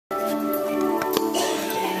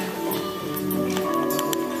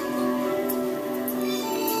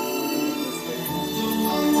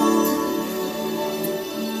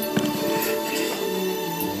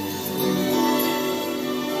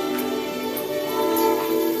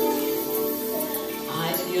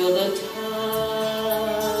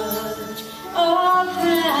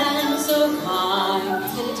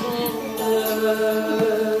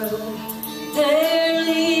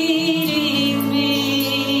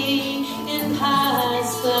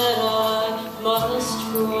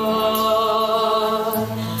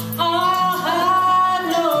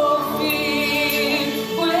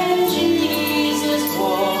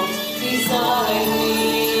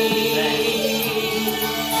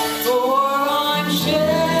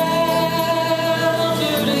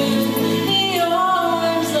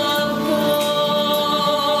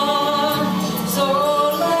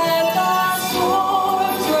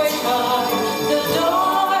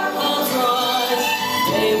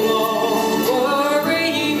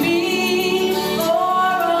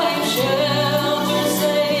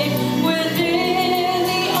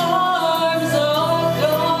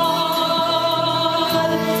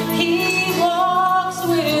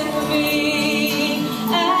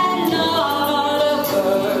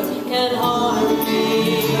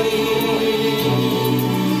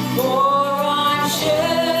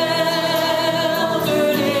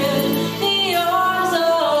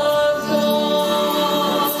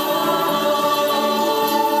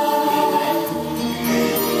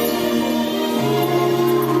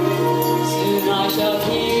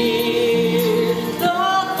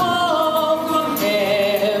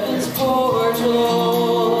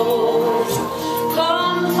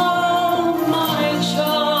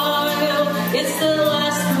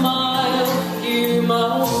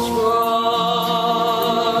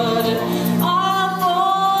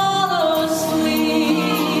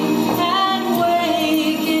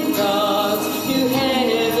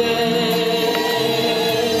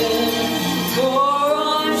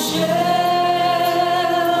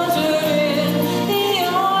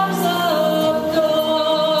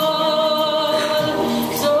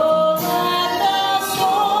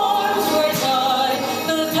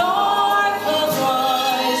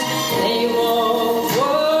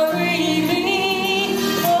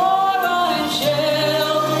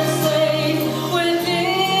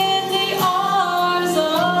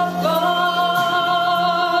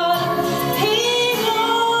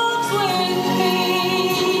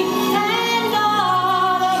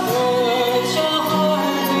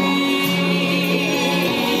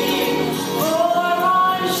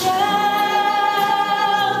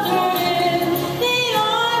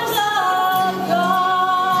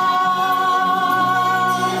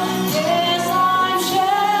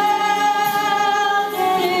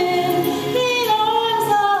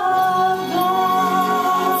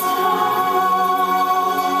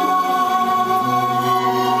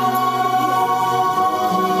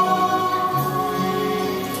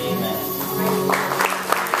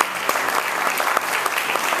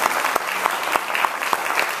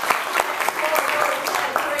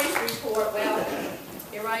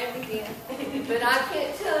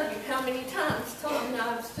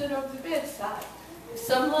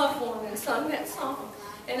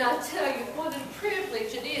And I tell you, what a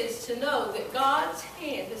privilege it is to know that God's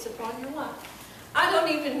hand is upon your life. I don't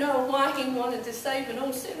even know why He wanted to save an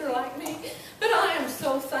old sinner like me, but I am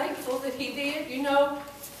so thankful that He did. You know,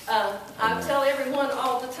 I tell everyone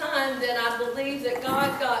all the time that I believe that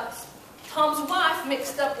God got Tom's wife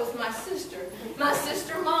mixed up with my sister. My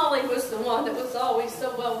sister Molly was the one that was always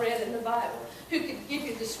so well read in the Bible, who could give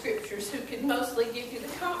you the scriptures, who could mostly give you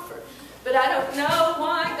the comfort. But I don't know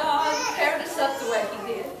why God paired us up the way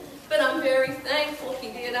He did. But I'm very thankful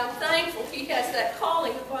He did. I'm thankful He has that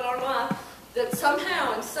calling upon our life, that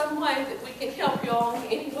somehow, in some way, that we can help you all in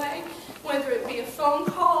any way, whether it be a phone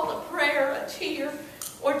call, a prayer, a tear,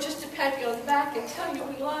 or just to pat you on the back and tell you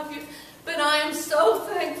we love you. But I am so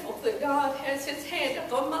thankful that God has His hand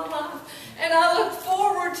upon my life. And I look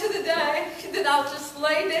forward to the day that I'll just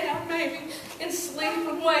lay down maybe and sleep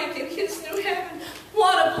and wake in His new heaven.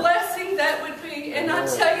 What a blessing that would be. And I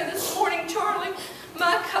tell you this morning, Charlie,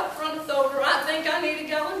 my cup runneth over. I think I need a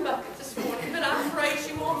gallon bucket this morning. But I praise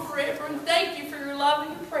you all forever. And thank you for your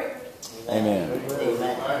loving prayers. Amen.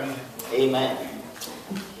 Amen. Amen.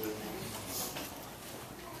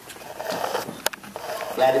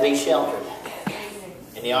 Glad to be sheltered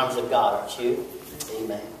in the arms of God, aren't you?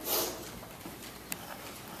 Amen.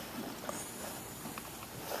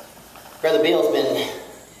 Brother Bill's been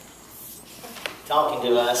talking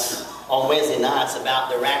to us on Wednesday nights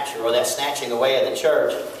about the rapture, or that snatching away of the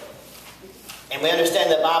church. And we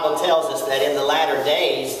understand the Bible tells us that in the latter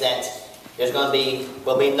days that there's going to be,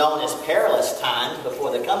 will be known as perilous times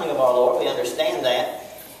before the coming of our Lord. We understand that.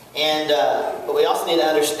 And but we also need to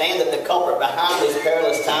understand that the culprit behind these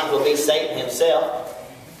perilous times will be Satan himself.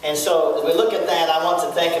 And so as we look at that, I want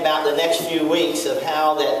to think about the next few weeks of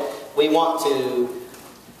how that we want to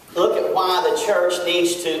look at why the church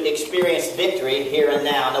needs to experience victory here and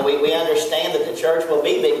now. Now we understand that the church will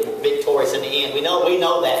be victorious in the end. We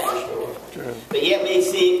know that for sure. But yet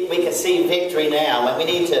we can see victory now, and we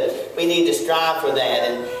need to strive for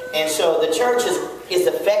that. And so the church is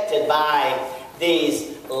affected by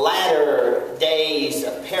these latter days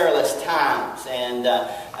of perilous times, and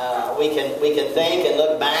we can think and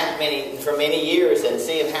look back for many years and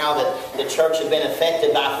see how the church has been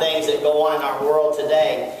affected by things that go on in our world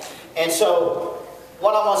today. And so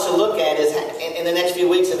what I want to look at is in the next few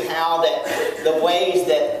weeks of how that the ways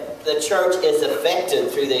that the church is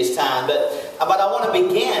affected through these times. But I want to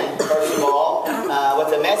begin first of all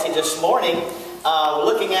with a message this morning,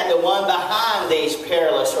 looking at the one behind these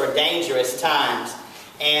perilous or dangerous times.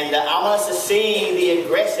 And I want us to see the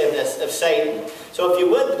aggressiveness of Satan. So if you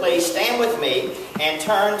would please stand with me and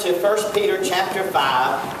turn to 1 Peter chapter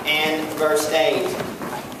 5 and verse 8.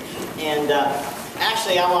 And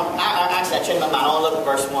actually I changed my mind. I want to look at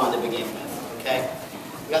verse 1 to begin with. Okay?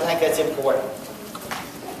 Because I think that's important.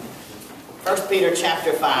 1 Peter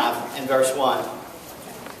chapter 5 and verse 1.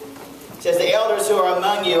 It says, "The elders who are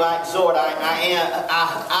among you I exhort,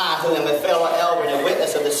 I who am a fellow elder and a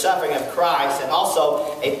witness of the suffering of Christ, and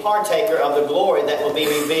also a partaker of the glory that will be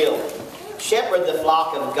revealed. Shepherd the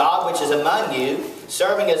flock of God which is among you,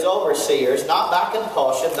 serving as overseers, not by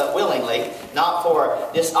compulsion, but willingly, not for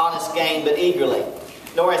dishonest gain, but eagerly,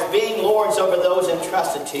 nor as being lords over those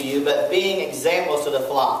entrusted to you, but being examples to the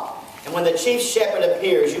flock. And when the chief shepherd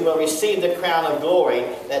appears, you will receive the crown of glory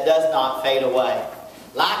that does not fade away.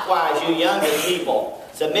 Likewise, you younger people,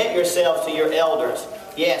 submit yourselves to your elders.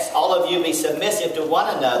 Yes, all of you be submissive to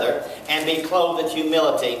one another, and be clothed with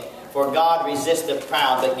humility. For God resists the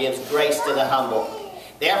proud, but gives grace to the humble.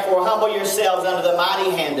 Therefore, humble yourselves under the mighty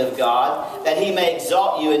hand of God, that He may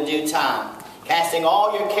exalt you in due time, casting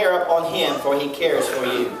all your care upon Him, for He cares for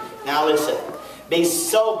you." Now listen. "Be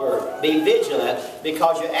sober, be vigilant,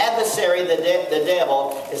 because your adversary, the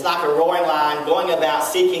devil, is like a roaring lion, going about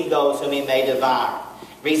seeking those whom he may devour.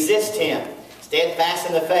 Resist him, steadfast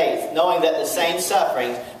in the faith, knowing that the same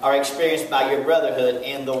sufferings are experienced by your brotherhood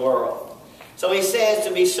in the world." So he says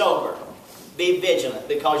to be sober, be vigilant,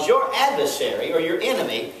 because your adversary, or your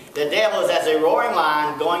enemy, the devil, is as a roaring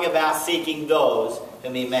lion, going about seeking those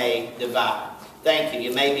whom he may devour. Thank you.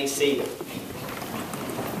 You may be seated.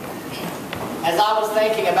 As I was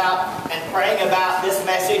thinking about and praying about this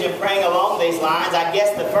message and praying along these lines, I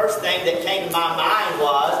guess the first thing that came to my mind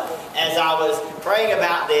was, as I was praying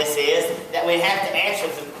about this, is that we have to answer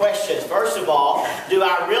some questions. First of all, do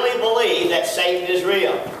I really believe that Satan is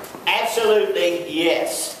real? Absolutely,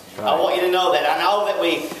 yes. Right. I want you to know that. I know that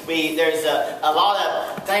there's a lot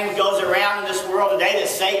of thing goes around in this world today that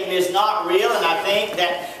Satan is not real, and I think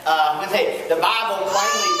that the Bible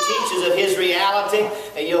plainly teaches of his reality.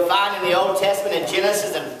 You'll find in the Old Testament, in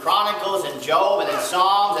Genesis and Chronicles and Job and in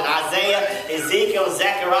Psalms and Isaiah, Ezekiel and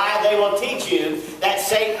Zechariah, they will teach you that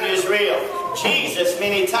Satan is real. Jesus,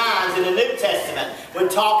 many times in the New Testament,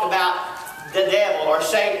 would talk about the devil, or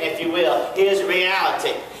Satan, if you will, his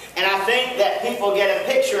reality. And I think that people get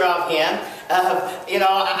a picture of him.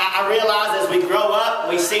 I realize as we grow up,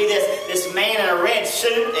 we see this man in a red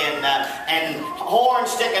suit and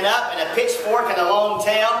horns sticking up and a pitchfork and a long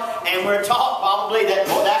tail, and we're taught probably that,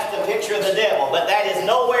 well, that's the picture of the devil. But that is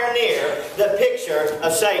nowhere near the picture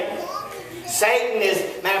of Satan. Satan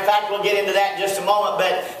is, matter of fact, we'll get into that in just a moment,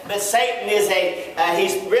 but Satan is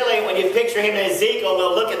he's really, when you picture him in Ezekiel,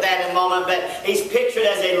 we'll look at that in a moment, but he's pictured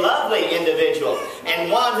as a lovely individual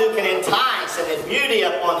and one who can entice, and there's beauty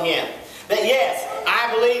upon him. But yes,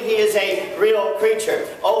 I believe he is a real creature.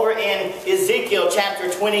 Over in Ezekiel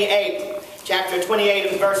chapter 28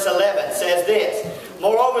 and verse 11 says this,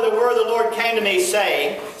 "Moreover, the word of the Lord came to me,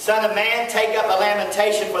 saying, Son of man, take up a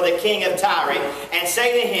lamentation for the king of Tyre, and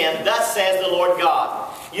say to him, Thus says the Lord God,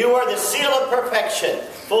 You are the seal of perfection,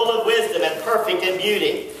 full of wisdom and perfect in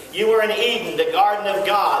beauty. You are in Eden, the garden of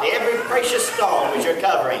God. Every precious stone was your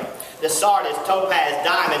covering, the sardis, topaz,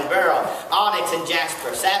 diamond, beryl, onyx, and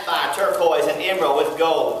jasper, sapphire, turquoise, and emerald with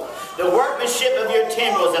gold. The workmanship of your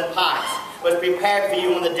timbrels and pipes was prepared for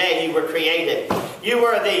you on the day you were created. You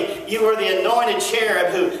were the anointed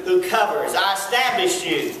cherub who covers. I established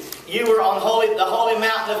you. You were on the holy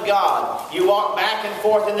mountain of God. You walked back and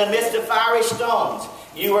forth in the midst of fiery stones.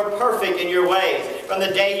 You were perfect in your ways from the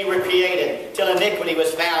day you were created till iniquity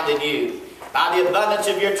was found in you. By the abundance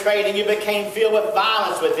of your trading you became filled with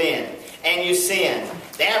violence within, and you sinned.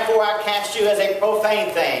 Therefore I cast you as a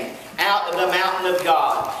profane thing out of the mountain of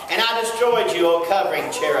God. And I destroyed you, O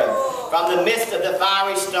covering cherub, from the midst of the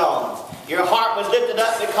fiery stones. Your heart was lifted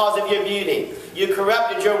up because of your beauty. You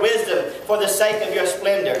corrupted your wisdom for the sake of your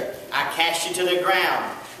splendor. I cast you to the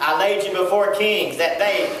ground. I laid you before kings that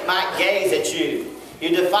they might gaze at you. You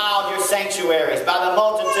defiled your sanctuaries by the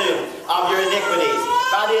multitude of your iniquities,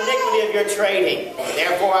 by the iniquity of your trading.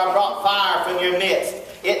 Therefore I brought fire from your midst.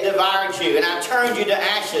 It devoured you, and I turned you to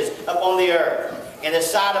ashes upon the earth. In the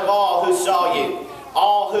sight of all who saw you,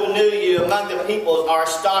 all who knew you among the peoples are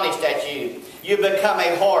astonished at you. You become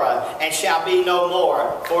a horror and shall be no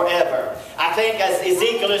more forever. I think as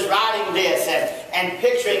Ezekiel is writing this and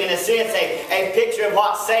picturing, in a sense, a picture of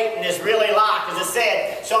what Satan is really like. As I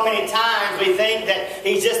said, so many times we think that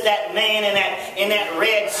he's just that man in that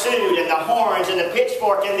red suit and the horns and the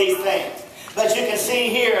pitchfork and these things. But you can see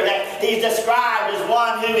here that he's described as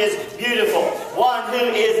one who is beautiful, one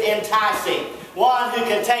who is enticing, one who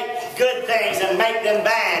can take good things and make them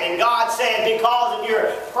bad. And God said, because of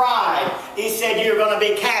your pride, He said you're going to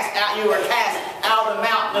be cast out. You were cast out of the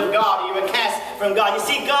mountain of God. You were cast from God. You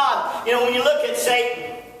see, God, when you look at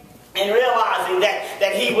Satan and realizing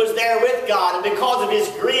that he was there with God, and because of his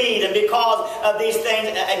greed and because of these things,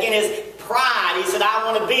 again, his pride, he said, I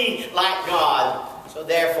want to be like God. So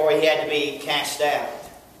therefore, he had to be cast out.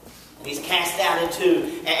 He's cast out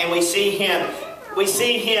into, and we see him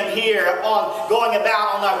here going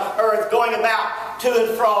about on the earth, going about to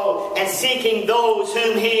and fro, and seeking those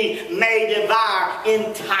whom he may devour,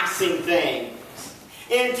 enticing things.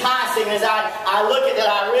 Enticing. As I look at that,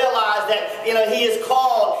 I realize that he is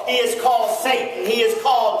called Satan. He is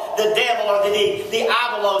called the devil, or the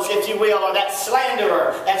avalos, if you will, or that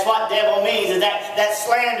slanderer. That's what devil means, is that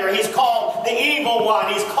slanderer. He's called the evil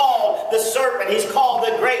one. He's called the serpent. He's called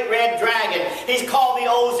the great red dragon. He's called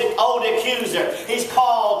the old accuser. He's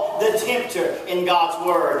called the tempter in God's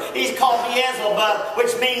word. He's called Beelzebub,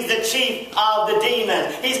 which means the chief of the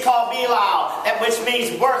demons. He's called Belial, which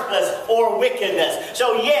means worthless or wickedness.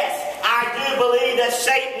 So yes, I do believe that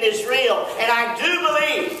Satan is real, and I do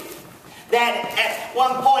believe that at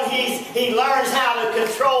one point he learns how to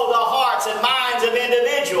control the hearts and minds of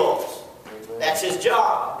individuals. That's his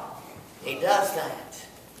job. He does that.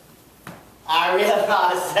 I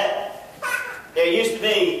realize that there used to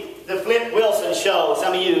be the Flint Wilson show.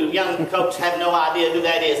 Some of you young folks have no idea who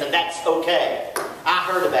that is, and that's okay. I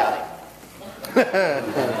heard about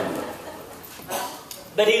him.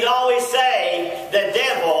 But he'd always say, the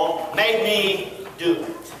devil made me do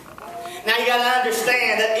it. Now you got to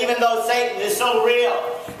understand that even though Satan is so real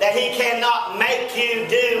that he cannot make you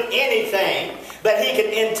do anything, but he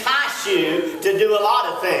can entice you to do a lot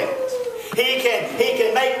of things. He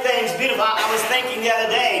can make things beautiful. I was thinking the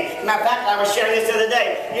other day, matter of fact, I was sharing this the other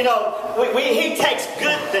day, he takes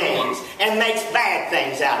good things and makes bad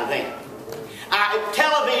things out of them.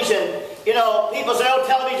 Television, you know, people say, oh,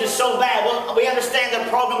 television is so bad. Well, we understand the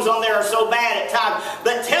programs on there are so bad at times.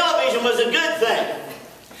 But television was a good thing.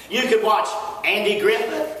 You could watch Andy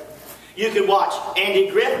Griffith. You could watch Andy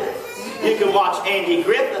Griffith. You could watch Andy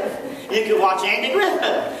Griffith. You could watch Andy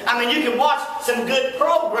Griffith. I mean, you could watch some good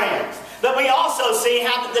programs. But we also see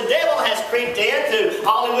how the devil has creeped into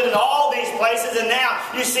Hollywood and all these places. And now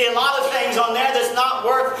you see a lot of things on there that's not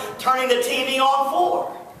worth turning the TV on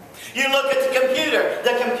for. You look at the computer.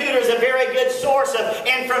 The computer is a very good source of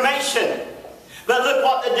information. But look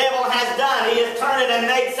what the devil has done. He has turned it and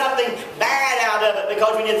made something bad out of it.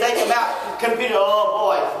 Because when you think about computer, oh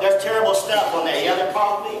boy, there's terrible stuff on there. Yeah, there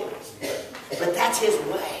probably is. But that's his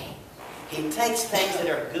way. He takes things that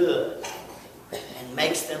are good and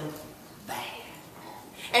makes them bad.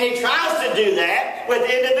 And he tries to do that with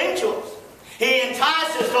individuals. He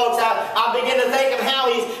entices folks. I begin to think of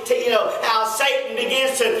how how Satan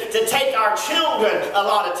begins to take our children a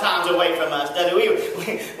lot of times away from us.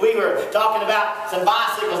 We were talking about some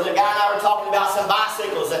bicycles. The guy and I were talking about some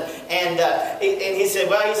bicycles, and he said,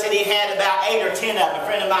 he had about 8 or 10 of them. A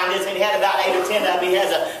friend of mine did say he had about 8 or 10 of them. He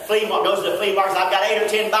has a flea market, goes to the flea market. I've got 8 or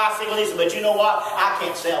 10 bicycles. He said, but you know what? I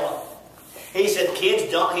can't sell them. He said,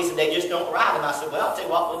 kids don't. He said, they just don't ride them. I said, well, I'll tell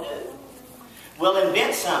you what we'll do. We'll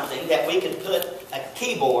invent something that we can put a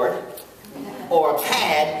keyboard or a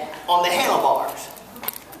pad on the handlebars.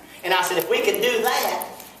 And I said, if we can do that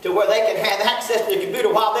to where they can have access to the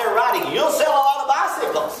computer while they're riding, you'll sell a lot of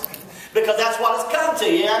bicycles. Because that's what it's come to.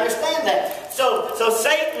 You understand that? So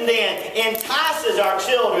Satan then entices our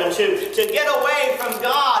children to get away from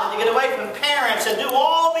God and to get away from parents and do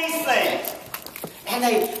all these things. And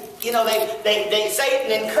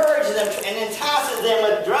Satan encourages them and entices them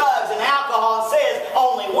with drugs and alcohol and says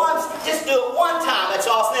only once, just do it one time, that's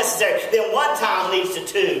all it's necessary. Then one time leads to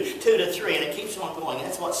 2 to 3, and it keeps on going. And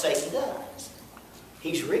that's what Satan does.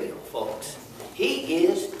 He's real, folks. He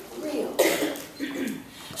is real.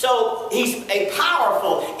 So he's a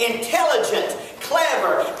powerful, intelligent,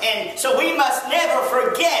 clever, and so we must never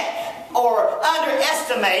forget or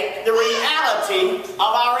underestimate the reality of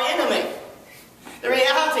our enemy. The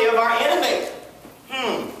reality of our enemy.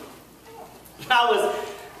 I was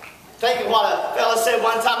thinking what a fellow said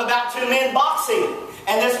one time about 2 men boxing.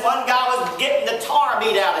 And this one guy was getting the tar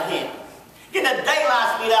beat out of him. Getting the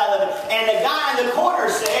daylights beat out of him. And the guy in the corner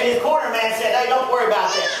said, his corner man said, hey, don't worry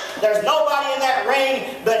about that. There's nobody in that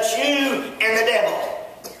ring but you and the devil.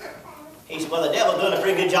 He said, well, the devil's doing a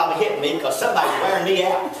pretty good job of hitting me because somebody's wearing me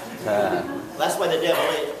out. That's the way the devil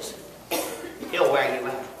is. He'll wear you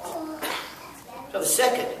out. So the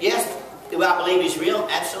second, yes, do I believe he's real?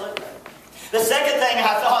 Absolutely. The second thing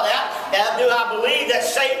I thought out, do I believe that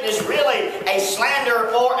Satan is really a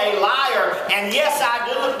slanderer or a liar? And yes, I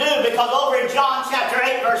do, because over in John chapter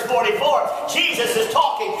 8, verse 44, Jesus is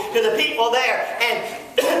talking to the people there, and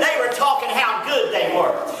they were talking how good they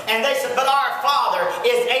were. And they said, but our father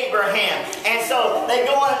is Abraham. And so they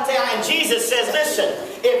go on and tell, and Jesus says, listen,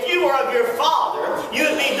 if you were of your father, you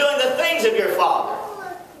would be doing the things of your father.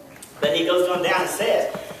 But he goes on down and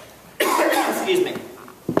says, excuse me,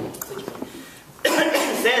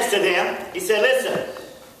 says to them, he said, listen,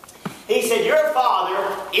 he said, your father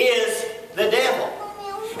is the devil.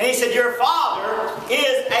 And he said, your father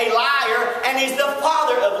is a liar, and he's the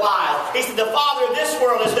father of lies. He said, the father of this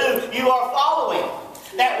world is who you are following.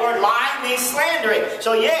 That word lying means slandering.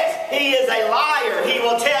 So yes, he is a liar. He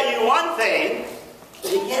will tell you one thing,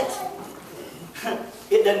 but yet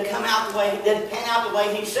it doesn't come out the way, it doesn't pan out the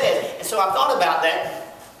way he says. And so I thought about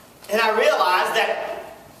that, and I realized that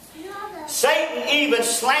Satan even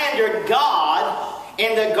slandered God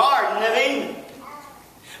in the Garden of Eden.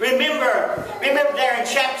 Remember there in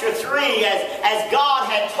chapter 3, as God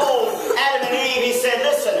had told Adam and Eve, he said,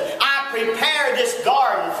 listen, I prepared this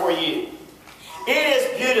garden for you. It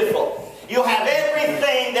is beautiful. You'll have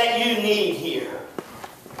everything that you need here.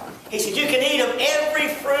 He said, you can eat of every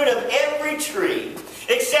fruit of every tree,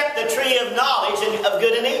 except the tree of knowledge of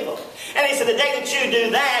good and evil. And he said, the day that you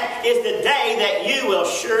do that is the day that you will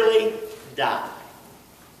surely die.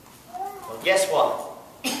 Well, guess what?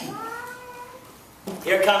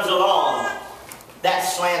 Here comes along that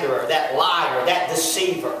slanderer, that liar, that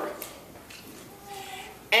deceiver.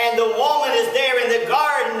 And the woman is there in the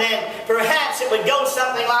garden, and perhaps it would go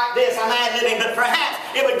something like this. I'm ad-libbing, but perhaps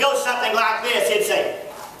it would go something like this. He'd say,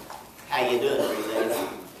 how you doing, pretty lady?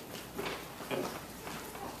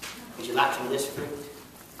 Would you like some of this fruit?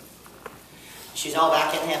 She's all, I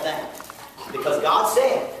can't have that. Because God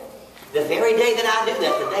said, the very day that I do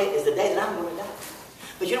that, today is the day that I'm going to die.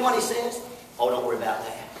 But you know what he says? Oh, don't worry about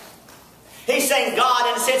that. He's saying God,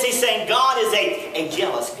 in a sense, he's saying God is a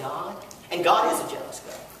jealous God. And God is a jealous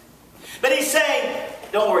God. But he's saying,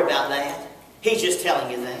 don't worry about that. He's just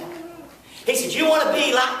telling you that. He said, you want to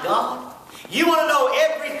be like God? You want to know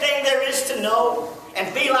everything there is to know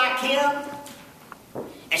and be like Him?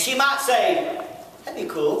 And she might say, that'd be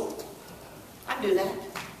cool. I can do that.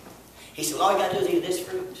 He said, well, all you got to do is eat of this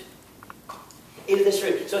fruit. Eat of this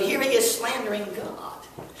fruit. So here he is slandering God.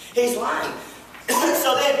 He's lying.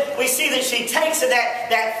 So then we see that she takes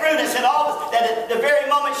that fruit and said, that at the very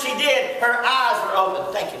moment she did, her eyes were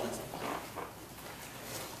open. Thank you, Lindsay.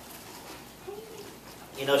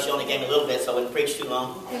 You know, she only gave me a little bit, so I wouldn't preach too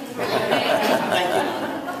long. Thank you.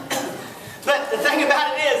 But the thing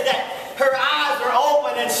about it is that her eyes were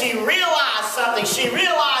open and she realized something. She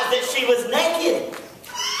realized that she was naked,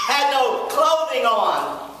 had no clothing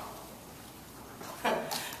on.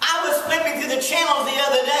 I was flipping through the channels the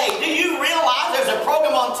other day. Do you realize there's a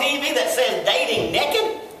program on TV that says dating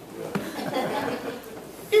naked?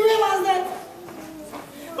 You realize that?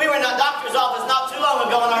 We were in a doctor's office not too long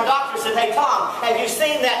ago, and our doctor said, hey, Tom, have you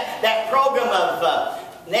seen that program of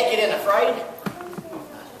Naked and Afraid? I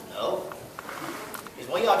said, no. He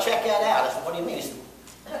said, well, you ought to check that out. I said, what do you mean? He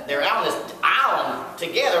said, they're out on this island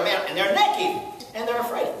together, man, and they're naked, and they're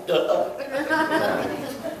afraid.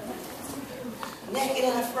 Naked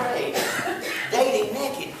and afraid. Dating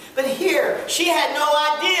naked. But here, she had no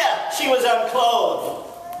idea she was unclothed.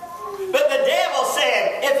 But the devil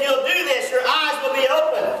said, if you'll do this, your eyes will be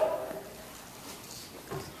open.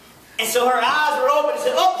 And so her eyes were open and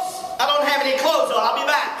said, oops, I don't have any clothes on, I'll be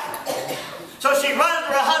back. So she runs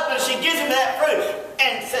to her husband and she gives him that fruit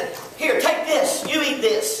and said, here, take this, you eat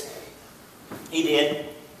this. He did.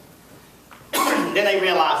 Then they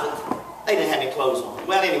realized that they didn't have any clothes on.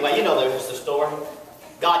 Well, anyway, you know there's the story.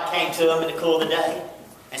 God came to them in the cool of the day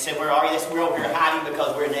and said, where are you? They said, we're over here hiding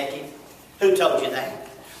because we're naked. Who told you that?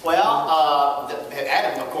 Well,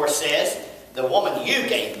 Adam, of course, says, the woman you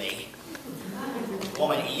gave me. The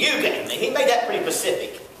woman you gave me. He made that pretty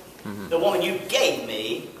specific. The woman you gave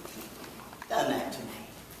me done that to me.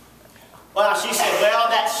 Well, she said, well,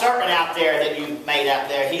 that serpent out there that you made out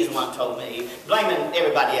there, he's the one who told me. Blaming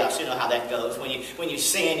everybody else. You know how that goes. When you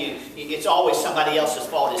sin, it's always somebody else's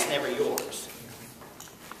fault. It's never yours.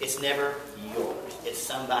 It's never yours. It's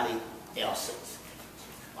somebody else's.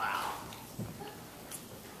 Wow.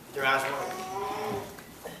 Their eyes were open.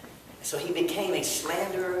 So he became a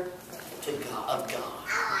slanderer of God.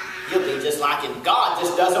 You'll be just like him. God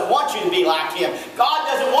just doesn't want you to be like him. God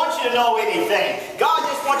doesn't want you to know anything. God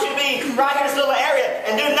just wants you to be right in this little area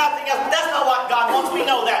and do nothing else. But that's not what God wants. We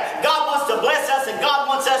know that. God wants to bless us, and God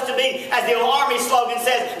wants us to be, as the old army slogan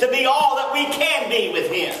says, to be all that we can be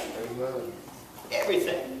with him. Amen.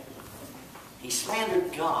 Everything. He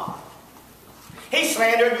slandered God. He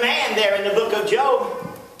slandered man there in the book of Job.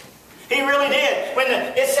 He really did. When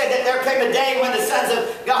it said that there came a day when the sons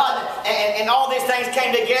of God and all these things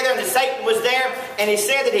came together, and Satan was there, and he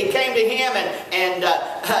said that he came to him, and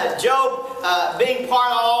Job being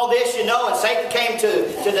part of all this, you know, and Satan came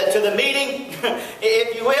to the meeting,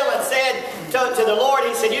 if you will, and said to the Lord,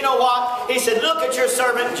 he said, you know what? He said, look at your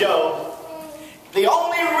servant Job. The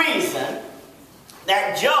only reason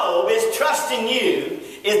that Job is trusting you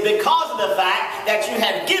is because of the fact that you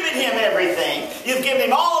have given him everything. You've given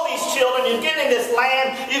him all these children. You've given him this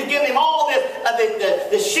land. You've given him all this,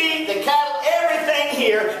 the sheep, the cattle, everything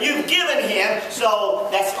here. You've given him. So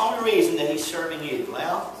that's the only reason that he's serving you.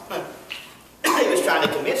 Well, he was trying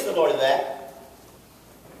to convince the Lord of that.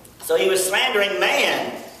 So he was slandering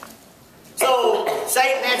man. So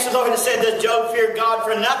Satan answered the Lord and said, does Job fear God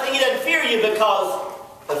for nothing? He doesn't fear you because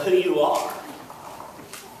of who you are.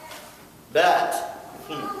 But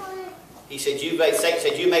he said, Satan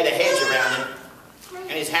said, you made a hedge around him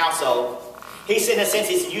and his household. He said, in a sense,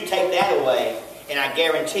 he said, you take that away, and I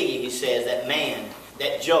guarantee you, he says,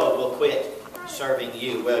 that Job will quit serving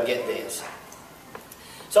you. Well, get this.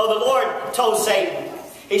 So the Lord told Satan,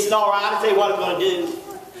 he said, all right, I'll tell you what I'm going to do.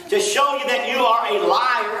 To show you that you are a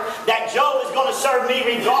liar, that Job is going to serve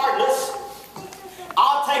me regardless,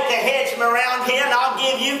 I'll take the hedge from around him, and I'll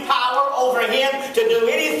give you power over him to do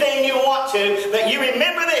anything you want to. But you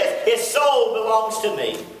remember this, his soul belongs to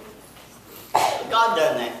me. God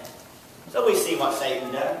done that. So we see what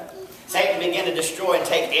Satan done. Satan began to destroy and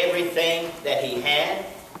take everything that he had.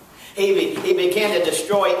 He began to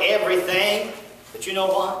destroy everything. But you know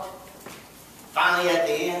what? Finally at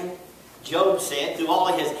the end, Job said, through all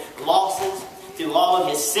of his losses, through all of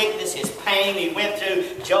his sickness, his pain he went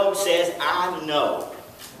through, Job says, I know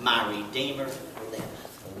my Redeemer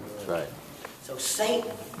liveth. That's right. So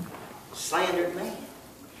Satan slandered man.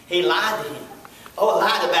 He lied to him. Oh,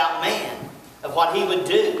 lied about man, of what he would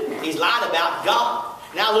do. He's lied about God.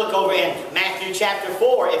 Now look over in Matthew chapter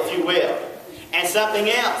 4, if you will. And something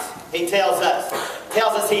else he tells us.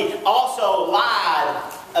 Tells us he also lied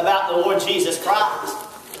about the Lord Jesus Christ.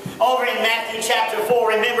 Over in Matthew chapter 4,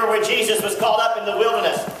 remember where Jesus was caught up in the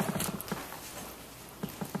wilderness.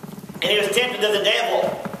 And he was tempted of the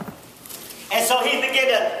devil. And so he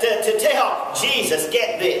began to tell Jesus,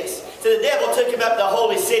 get this. So the devil took him up to the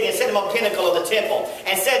holy city and set him on the pinnacle of the temple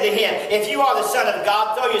and said to him, if you are the Son of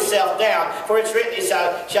God, throw yourself down, for it's written, he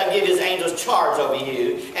shall give his angels charge over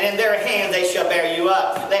you, and in their hands they shall bear you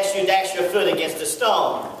up, lest you dash your foot against a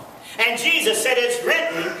stone. And Jesus said, it's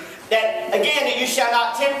written that, again, that you shall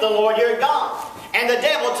not tempt the Lord your God. And the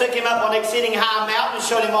devil took him up on an exceeding high mountain and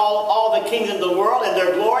showed him all the kings of the world and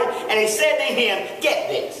their glory. And he said to him, get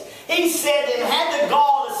this. He said and had the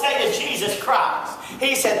gall to say to Jesus Christ,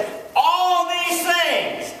 he said, all these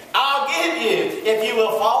things I'll give you if you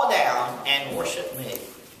will fall down and worship me.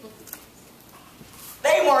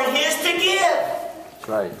 They weren't his to give. That's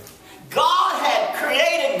right. God had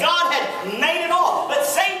created, God had made it all. But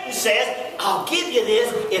Satan says, I'll give you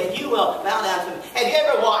this if you will bow down to me. Have you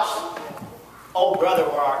ever watched Oh Brother,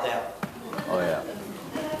 Where Art Thou? Oh, yeah.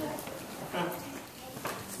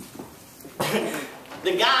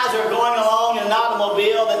 The guys are going along in an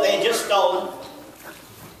automobile that they had just stolen.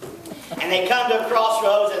 And they come to a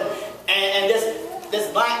crossroads, and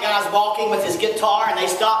this black guy's walking with his guitar, and they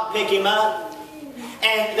stop and pick him up.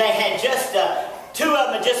 And they had just, two of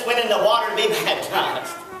them had just went in the water to be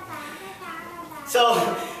baptized. So,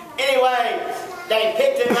 anyway, they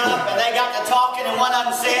picked him up, and they got to talking, and one of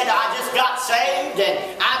them said, I just got saved,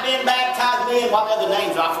 and I've been baptized, and what other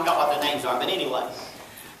names are. I forgot what the names are, but anyway.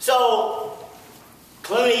 So,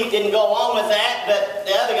 Clooney didn't go along with that, but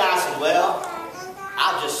the other guy said, well,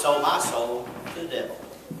 I just sold my soul to the devil.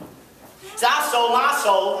 So I sold my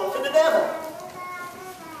soul to the devil.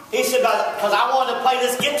 He said, because I wanted to play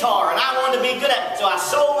this guitar and I wanted to be good at it. So I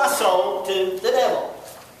sold my soul to the devil.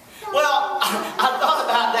 Well, I thought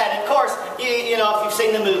about that. And of course, you know, if you've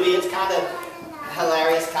seen the movie, it's kind of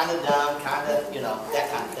hilarious, kind of dumb, kind of, you know, that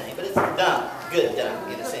kind of thing. But it's dumb, good dumb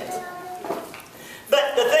in a sense.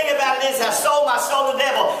 But the thing about it is, I sold my soul to the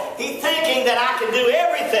devil. He's thinking that I can do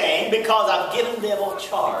everything because I've given the devil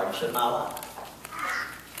charge of my life.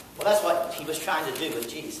 Well, that's what he was trying to do with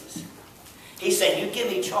Jesus. He said, you give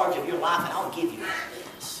me charge of your life and I'll give you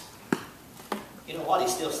this. You know what?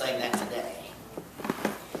 He's still saying that today.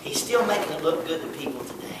 He's still making it look good to people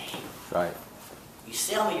today. Right. You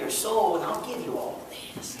sell me your soul and I'll give you all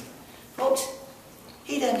of this. Folks,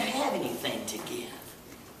 he doesn't have anything to give.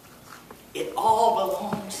 It all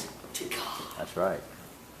belongs to God. That's right.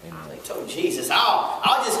 Amen. They told Jesus,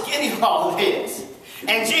 I'll just give you all this.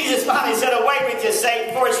 And Jesus finally said, away with you,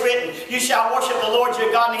 Satan, for it's written, you shall worship the Lord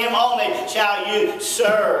your God, and him only shall you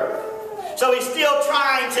serve. So he's still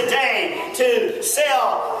trying today to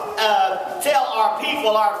tell our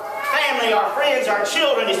people, our family, our friends, our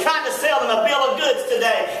children, he's trying to sell them a bill of goods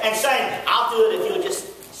today and saying, I'll do it if you'll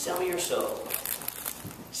just sell me your soul.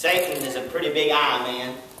 Satan is a pretty big eye,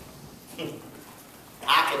 man.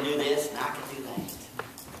 I can do this and I can do that.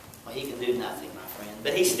 Well, he can do nothing, my friend.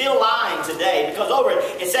 But he's still lying today, because over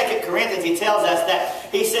in 2 Corinthians he tells us that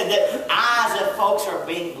he said that eyes of folks are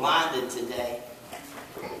being blinded today.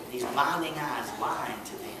 These blinding eyes lying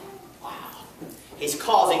to them. Wow. He's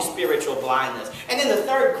causing spiritual blindness. And then the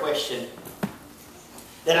third question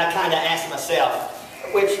that I kind of asked myself,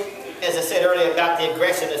 which, as I said earlier about the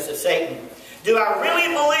aggressiveness of Satan, do I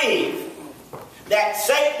really believe that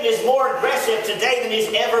Satan is more aggressive today than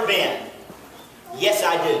he's ever been? Yes,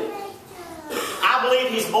 I do. I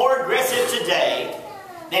believe he's more aggressive today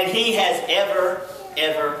than he has ever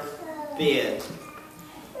been.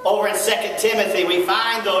 Over in 2 Timothy, we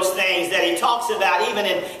find those things that he talks about even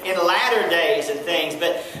in latter days and things.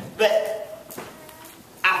 But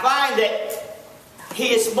I find that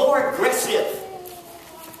he is more aggressive.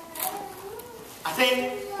 I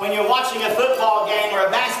think when you're watching a football game or a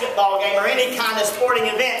basketball game or any kind of sporting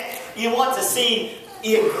event, you want to see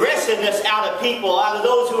the aggressiveness out of people, out of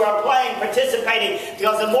those who are playing, participating,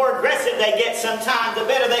 because the more aggressive they get sometimes, the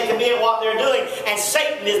better they can be at what they're doing. And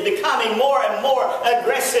Satan is becoming more and more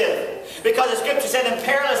aggressive, because the Scripture said in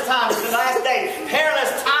perilous times, in the last day,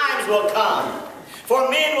 perilous times will come. For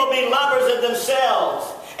men will be lovers of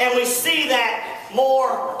themselves. And we see that more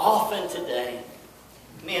often today.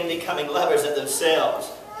 Men becoming lovers of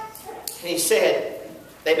themselves. And he said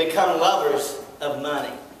they become lovers of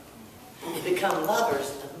money. They become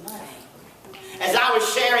lovers of money. As I was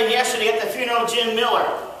sharing yesterday at the funeral of Jim Miller,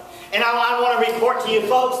 and I want to report to you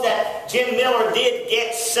folks that Jim Miller did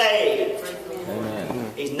get saved.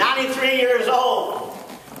 Amen. He's 93 years old.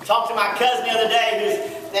 Talked to my cousin the other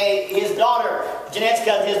day, his daughter, Jeanette's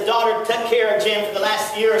cousin, his daughter took care of Jim for the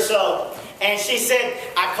last year or so. And she said,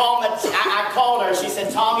 I called her. She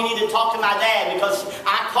said, Tom, you need to talk to my dad because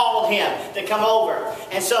I called him to come over.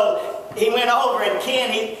 And so he went over, and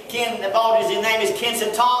Ken, his name is Ken,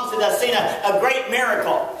 said, Tom said, I've seen a great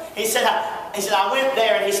miracle. He said, I went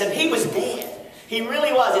there, and he said, he was dead. He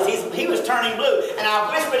really was. He was turning blue. And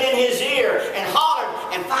I whispered in his ear and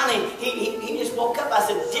hollered, and finally he just woke up. I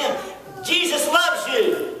said, Jim, Jesus loves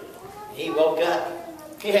you. He woke up.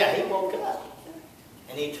 Yeah, he woke up.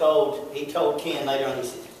 And he told Ken later on, he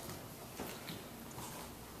said,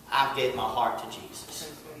 I've gave my heart to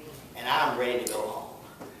Jesus. And I'm ready to go home.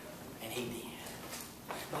 And he did.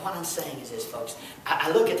 But what I'm saying is this, folks.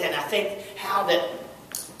 I look at that and I think how that,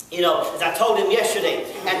 as I told him yesterday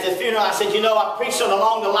at the funeral, I said, I preached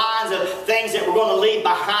along the lines of things that we're going to leave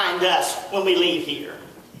behind us when we leave here.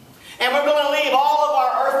 And we're going to leave all of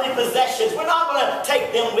our earthly possessions. We're not going to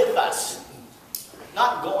take them with us.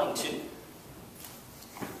 Not going to.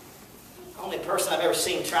 The only person I've ever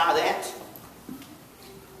seen try that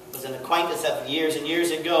was an acquaintance of years and years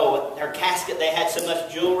ago. Her casket, they had so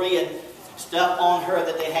much jewelry and stuff on her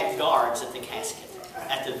that they had guards at the casket,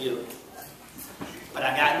 at the viewing. But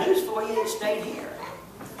I got news for you, it stayed here.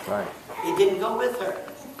 Right. It didn't go with her.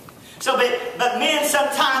 So, but men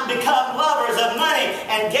sometimes become lovers of money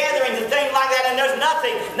and gatherings and things like that, and there's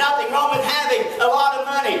nothing wrong with having a lot of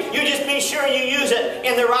money. You just be sure you use it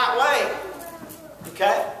in the right way.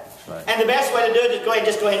 Okay? Right. And the best way to do it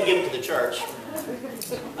is go ahead and give it to the church.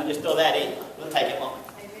 I'll just throw that in. We'll take it home.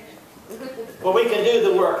 Well, we can do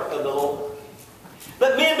the work of the Lord.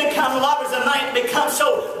 But men become lovers of money, become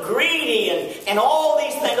so greedy and all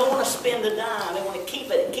these things. They don't want to spend the dime. They want to keep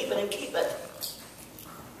it and keep it and keep it.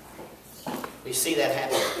 We see that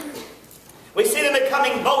happening. We see them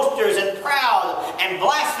becoming boasters and proud and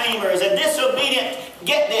blasphemers and disobedient.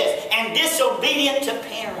 Get this. And disobedient to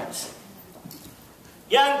parents.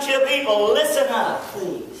 Young people, listen up,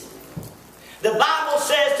 please. The Bible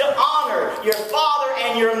says to honor your father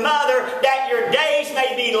and your mother that your days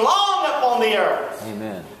may be long upon the earth.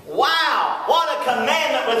 Amen. Wow, what a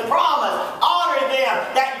commandment with promise. Honor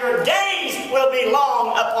them that your days will be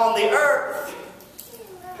long upon the earth.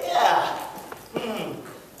 Yeah.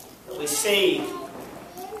 We see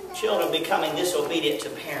children becoming disobedient to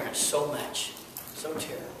parents so much. So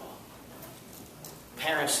terrible.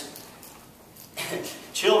 Parents,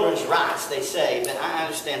 children's rights, they say, but I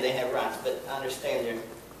understand they have rights, but I understand their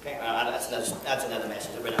parents. That's another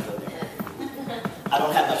message. We're not going there. I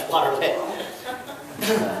don't have much water left.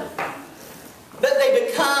 But they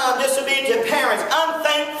become disobedient to parents,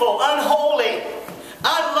 unthankful, unholy,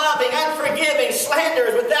 unloving, unforgiving,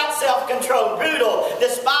 slanderers, without self-control, brutal,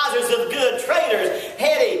 despisers of good, traitors,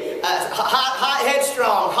 heady,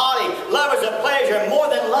 headstrong, haughty, lovers of pleasure, more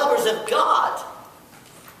than lovers of God.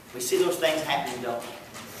 We see those things happening, don't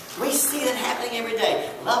we? We see that happening every day.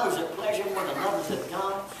 Lovers of pleasure more than lovers of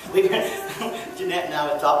God. Jeanette and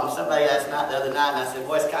I were talking to somebody the other night, and I said,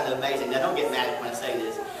 boy, it's kind of amazing. Now, don't get mad when I say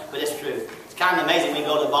this, but it's true. It's kind of amazing. We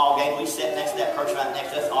go to the ball game, we sit next to that person right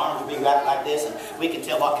next to us, arms will be wrapped like this, and we can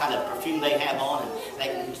tell what kind of perfume they have on, and they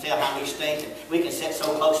can tell how we stink, and we can sit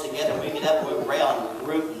so close together, and we get up and we rail and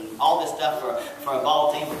root and all this stuff for a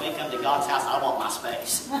ball team. When we come to God's house, I want my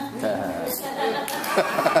space.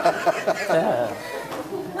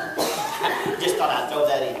 Just thought I'd throw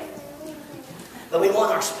that in. But we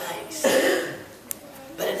want our space.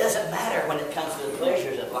 But it doesn't matter when it comes to the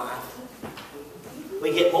pleasures of life.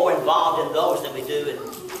 We get more involved in those than we do in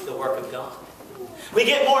the work of God. We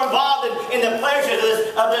get more involved in the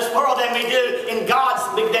pleasures of this world than we do in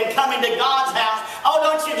than coming to God's house. Oh,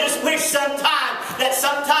 don't you just wish sometime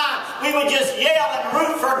we would just yell and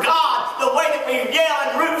root for God the way that we yell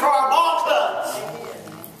and root for our ball clubs.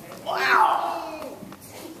 Wow.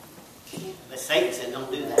 But Satan said,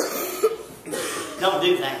 don't do that. Don't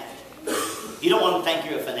do that. You don't want to think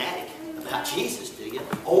you're a fanatic about Jesus, do you?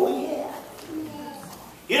 Oh, yeah.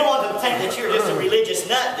 You don't want them to think that you're just a religious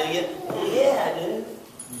nut, do you? Yeah, I do.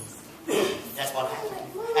 That's what happens.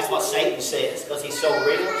 That's what Satan says, because he's so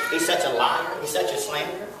real. He's such a liar. He's such a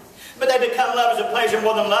slanderer. But they become lovers of pleasure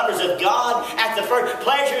more than lovers of God. At the first,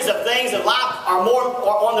 pleasures of things of life are more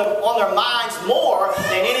on their minds more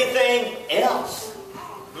than anything else.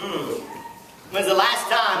 When's the last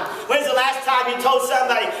time you told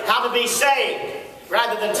somebody how to be saved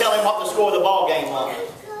rather than tell him what the score of the ball game was?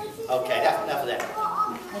 Okay, that's enough of that.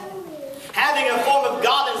 Having a form of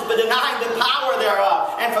godliness but denying the power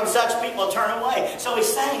thereof, and from such people turn away. So he's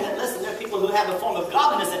saying that, listen, there are people who have a form of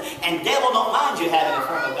godliness, and devil don't mind you having a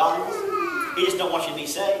form of godliness. He just don't want you to be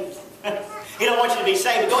saved. He don't want you to be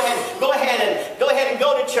saved. Go ahead and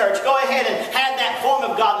go to church. Go ahead and have that form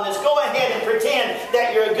of godliness. Go ahead and pretend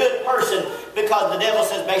that you're a good person, because the devil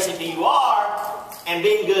says basically you are, and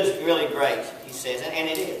being good is really great, he says, and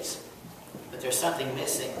it is. But there's something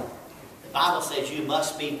missing. The Bible says you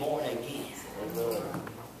must be born again. The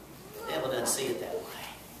devil doesn't see it that way.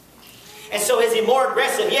 And so is he more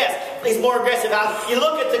aggressive? Yes, he's more aggressive. You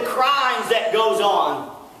look at the crimes that goes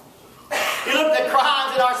on. You look at the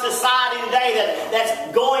crimes in our society today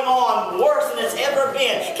that's going on worse than it's ever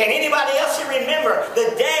been. Can anybody else remember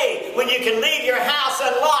the day when you can leave your house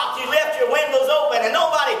unlocked, you left your windows open, and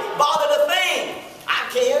nobody bothered a thing? I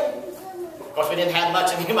can. Of course, we didn't have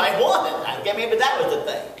much of anybody wanted. I get me, but that was the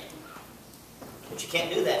thing. But you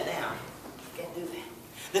can't do that now. You can't do that.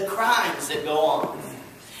 The crimes that go on.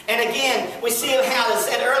 And again, we see how it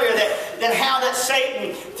said earlier that how that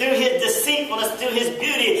Satan, through his deceitfulness, through his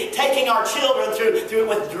beauty, taking our children through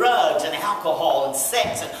with drugs and alcohol and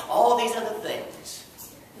sex and all these other things.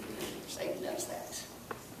 Satan does that.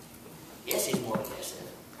 Yes, he's more aggressive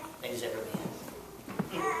than he's ever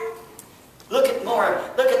been. Look at more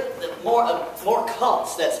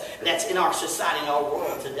cults that's in our society, in our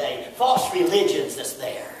world today. False religions that's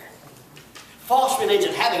there. False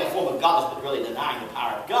religion, having a form of godliness but really denying the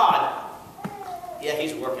power of God, yeah,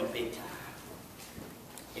 he's working big time.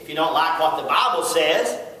 If you don't like what the Bible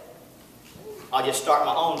says, I'll just start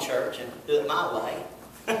my own church and do it my way.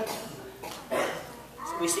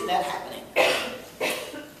 So we see that happening.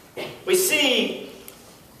 We see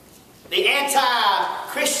the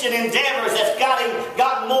anti-Christian endeavors that's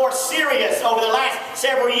gotten more serious over the last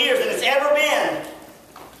several years than it's ever been.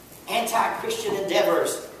 Anti-Christian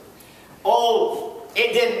endeavors. Oh,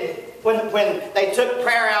 it didn't. When they took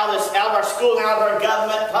prayer out of our school and out of our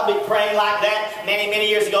government, public praying like that, many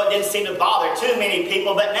years ago, it didn't seem to bother too many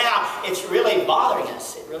people. But now, it's really bothering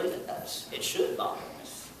us. It really does. It should bother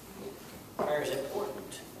us. Prayer is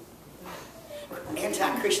important.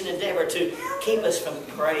 Anti-Christian endeavor to keep us from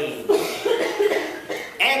praying.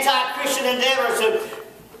 Anti-Christian endeavor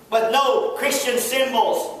with no Christian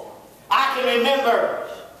symbols. I can remember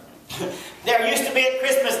there used to be at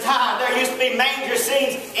Christmas time, there used to be manger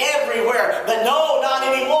scenes everywhere. But no, not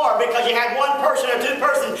anymore, because you had one person or two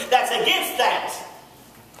persons that's against that.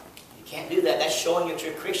 You can't do that. That's showing that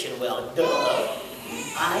you're a Christian. Well, duh,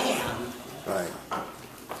 I am. Right.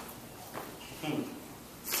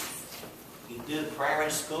 You do prayer in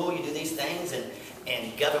school, you do these things, and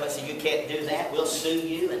government says you can't do that, we'll sue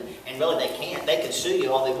you. And really they can't. They can sue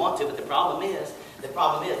you all they want to, but the problem is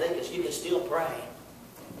you can still pray.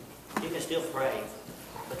 You can still pray.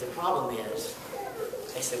 But the problem is,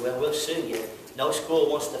 they say, well, we'll sue you. No school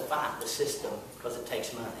wants to fight the system because it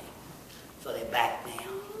takes money. So they back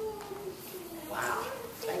down. Wow.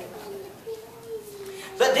 Think about that.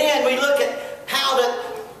 But then we look at how the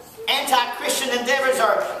anti-Christian endeavors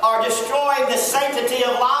are destroying the sanctity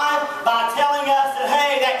of life by telling us that,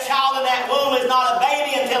 hey, that child in that womb is not a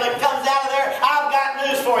baby until it comes out of there. I've got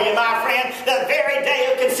news for you, my friend. The very day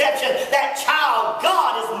of conception, that child,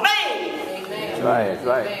 God has made. Amen. That's right, that's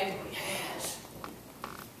right. Amen. Yes.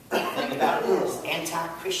 The thing about it is,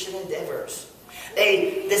 anti-Christian endeavors.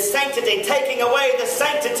 The sanctity, taking away the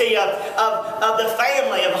sanctity of the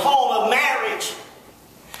family, of home, of marriage.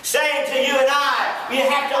 Saying to you and I, you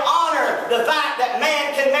have to honor the fact that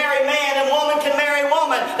man can marry man and woman can marry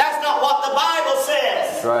woman. That's not what the Bible says.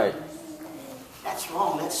 That's right. That's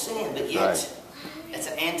wrong. That's sin. But yet, it's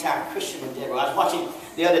an anti-Christian endeavor. I was watching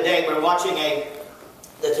the other day. We were watching the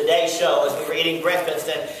Today Show as we were eating breakfast,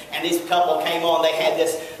 and this couple came on. They had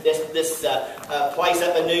this place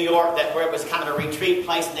up in New York where it was kind of a retreat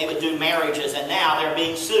place, and they would do marriages. And now they're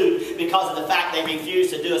being sued because of the fact they refused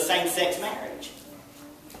to do a same-sex marriage.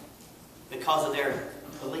 Because of their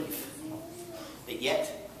belief. But yet,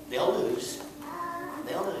 they'll lose.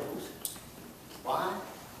 They'll lose. Why?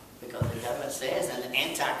 Because the government says, and the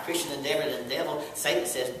anti-Christian endeavor, the devil, Satan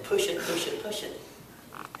says, push it, push it, push it.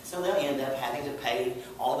 And so they'll end up having to pay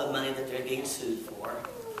all the money that they're being sued for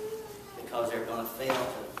because they're going to fail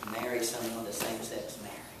to marry someone with a same-sex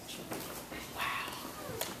marriage. Wow.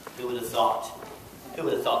 Who would have thought? Who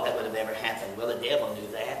would have thought that would have ever happened? Well, the devil knew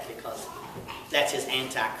that because that's his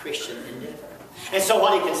anti-Christian endeavor. And so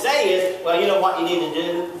what he can say is, well, you know what you need to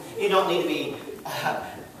do? You don't need to be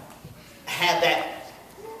have that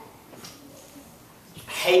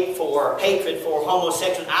hatred for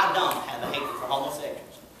homosexuals. I don't have a hatred for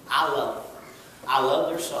homosexuals. I love them. I love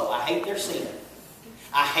their soul. I hate their sin.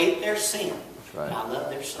 I hate their sin. That's right. And I love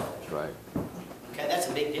their soul. That's right. Okay, that's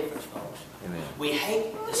a big difference, folks. Amen. We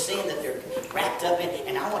hate the sin that they're wrapped up in.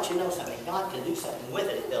 And I want you to know something. God can do something with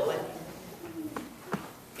it if they'll let him.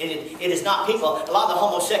 It is not people. A lot of the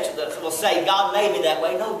homosexuals will say, God made me that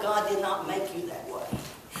way. No, God did not make you that way.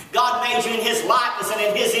 God made you in His likeness and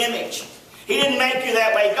in His image. He didn't make you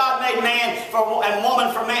that way. God made man and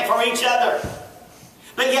woman for each other.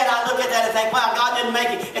 But yet I look at that and think, wow, God didn't make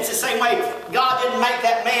it. It's the same way. God didn't make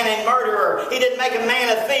that man a murderer. He didn't make a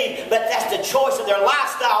man a thief. But that's the choice of their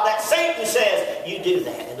lifestyle that Satan says, you do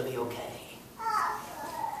that, it'll be okay.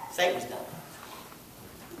 Satan's done it.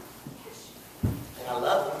 And I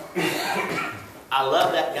love him. I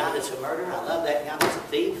love that guy that's a murderer. I love that guy that's a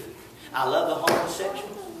thief. I love the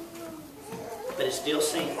homosexual. But it's still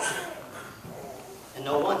sin. And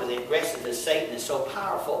no wonder the aggressiveness of Satan is so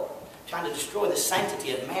powerful, trying to destroy the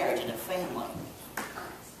sanctity of marriage and a family.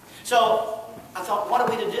 So I thought, what are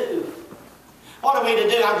we to do? What are we to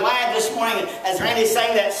do? I'm glad this morning, as Randy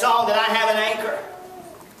sang that song, that I have an anchor.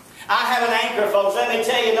 I have an anchor, folks. Let me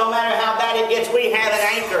tell you, no matter how bad it gets, we have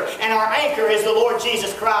an anchor. And our anchor is the Lord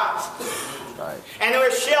Jesus Christ. Right. And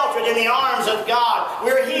we're sheltered in the arms of God.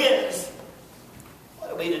 We're His.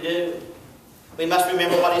 What are we to do? We must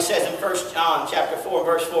remember what He says in 1 John chapter 4,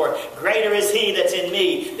 verse 4. Greater is He that's in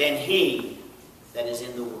me than he that is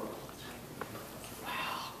in the world.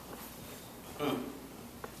 Wow.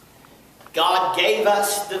 God gave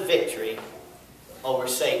us the victory over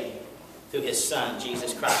Satan through His Son,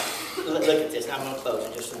 Jesus Christ. Look at this. I'm going to close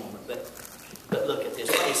in just a moment. But look at this.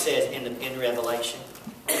 What He says in Revelation.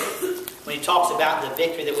 When He talks about the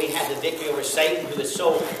victory, that we have the victory over Satan, who is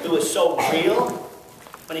so real.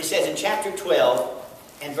 When He says in chapter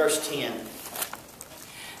 12 and verse 10,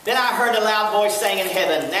 Then I heard a loud voice saying in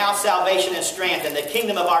heaven, Now salvation and strength and the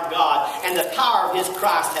kingdom of our God and the power of His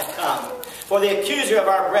Christ have come. For the accuser of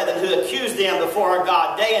our brethren who accused them before our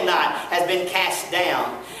God day and night has been cast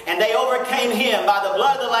down. And they overcame him by the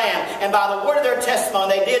blood of the Lamb and by the word of their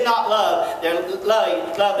testimony. They did not love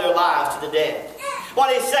their lives to the death.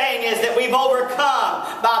 What He's saying is that we've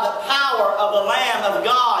overcome by the power of the Lamb of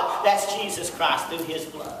God. That's Jesus Christ through His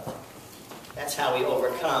blood. That's how we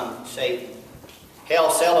overcome Satan. Hell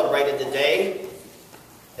celebrated the day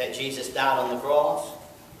that Jesus died on the cross.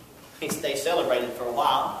 They celebrated for a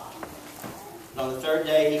while. And on the third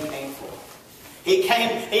day He came forth. He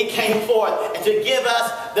came forth to give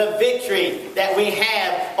us the victory that we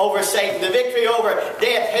have over Satan. The victory over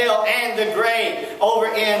death, hell, and the grave. Over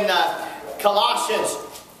in Colossians,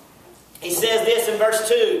 he says this in verse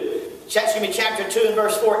 2. Chapter 2 and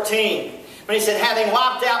verse 14. When he said, having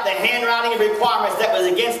wiped out the handwriting of requirements that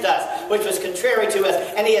was against us, which was contrary to us,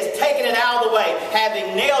 and He has taken it out of the way,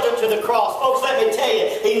 having nailed it to the cross. Folks, let me tell you,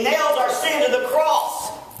 He nails our sin to the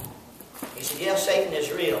cross. He said, yes, Satan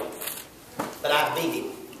is real, but I beat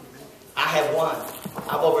him. I have won.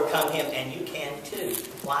 I've overcome him, and you can too.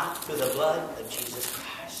 Why? Through the blood of Jesus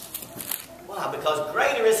Christ. Why? Because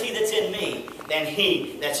greater is He that's in me than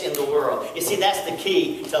he that's in the world. You see, that's the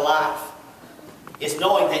key to life. It's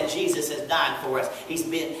knowing that Jesus has died for us.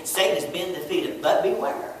 Satan has been defeated. But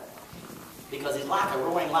beware. Because he's like a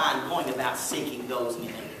roaring lion going about seeking those he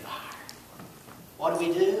may devour. What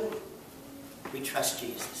do? We trust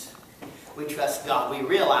Jesus. We trust God. We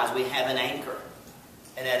realize we have an anchor.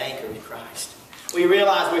 And that anchor is Christ. We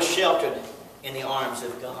realize we're sheltered in the arms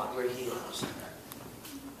of God. We're His.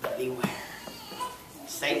 But beware.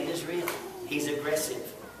 Satan is real. He's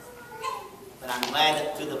aggressive. But I'm glad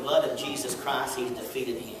that through the blood of Jesus Christ, He's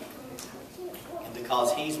defeated him. And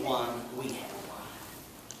because He's won, we have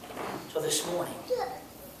won. So this morning,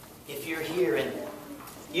 if you're here and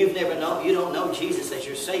you don't know Jesus as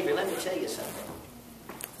your Savior, let me tell you something.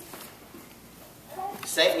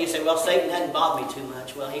 Satan, you say, well, Satan doesn't bother me too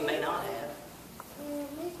much. Well, he may not have.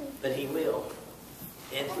 But he will.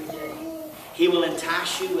 Every day. He will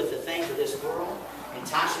entice you with the things of this world.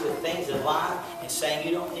 Entice you with things of life. And saying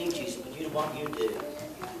you don't need Jesus. But you know what you do.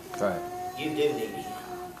 Right. You do need Him.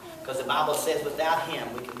 Because the Bible says without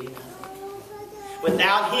Him we can be nothing.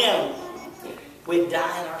 Without Him we'd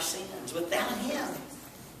die in our sins. Without Him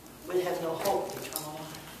we'd have no hope of eternal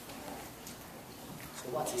life. So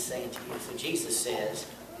what's He saying to you? So Jesus says,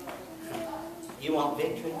 you want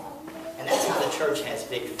victory? And that's how the church has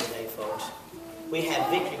victory today, folks. We have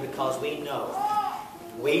victory because we know,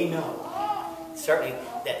 certainly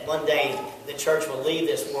that one day the church will leave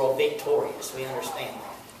this world victorious. We understand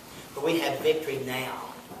that. But we have victory now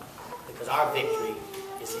because our victory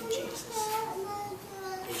is in Jesus.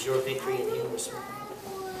 Is your victory in Him this morning?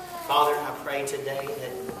 Father, I pray today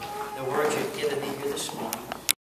that the words You've given me here this morning